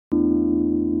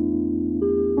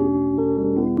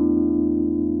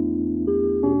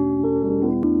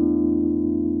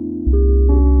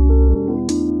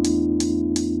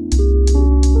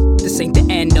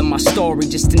story,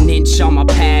 just an inch on my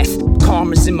path.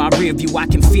 Karma's in my rear view, I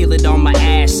can feel it on my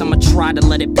ass. I'ma try to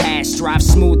let it pass, drive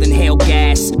smooth, inhale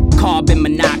gas. Carbon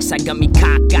monoxide got me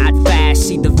cockeyed fast.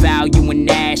 See the value in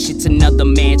ash, it's another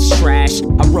man's trash.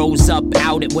 I rose up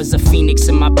out, it was a phoenix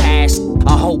in my past.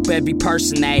 I hope every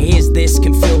person that hears this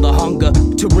can feel the hunger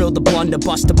to reel the blunder,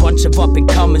 bust a bunch of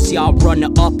up-and-comers. Y'all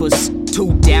running uppers,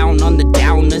 too down on the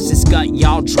downers. It's got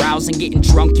y'all drowsing, getting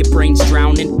drunk, your brain's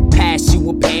drowning. Pass you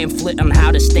a pamphlet on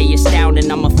how to stay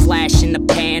astounding. I'm a flash in the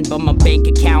pan, but my bank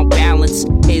account balance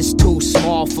is too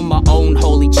small for my own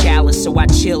holy chalice. So I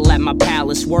chill at my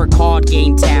palace, work hard,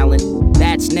 gain talent.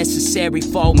 That's necessary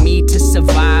for me to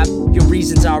survive. Your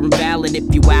reasons are invalid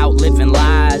if you out living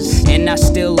lies. And I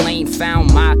still ain't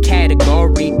found my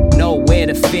category, nowhere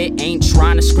to fit, ain't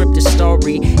trying to script a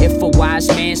story. If a wise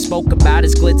man spoke about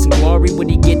his glitz and glory, would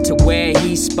he get to where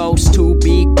he's supposed to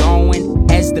be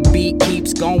going? As the beat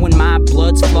keeps going, my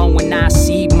blood's flowing. I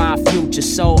see my future,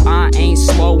 so I ain't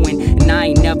slowing. And I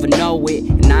ain't never know it,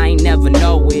 and I ain't never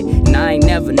know it, and I ain't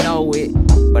never know it,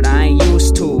 but I ain't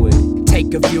used to it.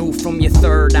 Take a view from your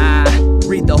third eye,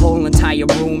 read the whole entire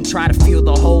room, try to feel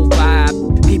the whole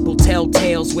vibe. People tell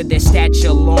tales with their stature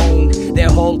alone, their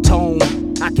whole tone.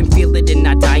 I can feel it in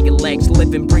our dialects,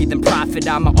 living, breathing prophet.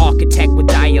 I'm an architect with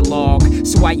dialogue.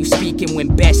 So why you speaking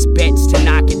when best bets to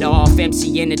knock it off?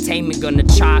 MC Entertainment gonna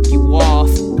chalk you off.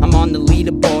 I'm on the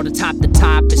leaderboard, atop the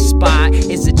toppest spot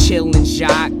is a chillin'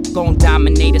 jock. Gon'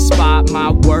 dominate a spot,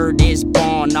 my word is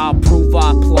born, I'll prove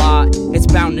our plot. It's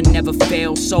bound to never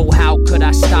fail, so how could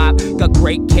I stop? Got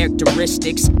great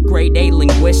characteristics, grade A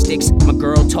linguistics. My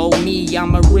girl told me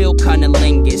I'm a real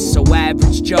cunnilingus, so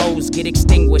average Joes get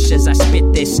extinguished as I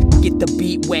spit this. Get the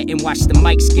beat wet and watch the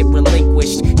mics get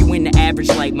relinquished. You in the average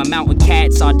like my mountain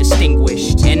cats are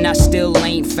distinguished. And I still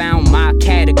ain't found my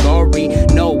category,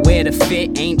 nowhere to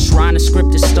fit, ain't trying to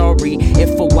script a story.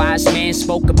 If a wise man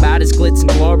spoke about his glitz and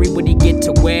glory, would he get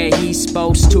to where he's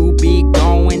supposed to be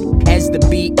going? As the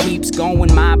beat keeps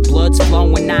going, my blood's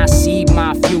flowing. I see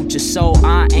my future, so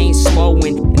I ain't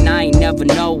slowing. And I ain't never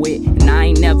know it, and I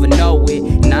ain't never know it,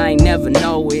 and I ain't never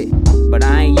know it, but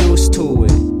I ain't used to it.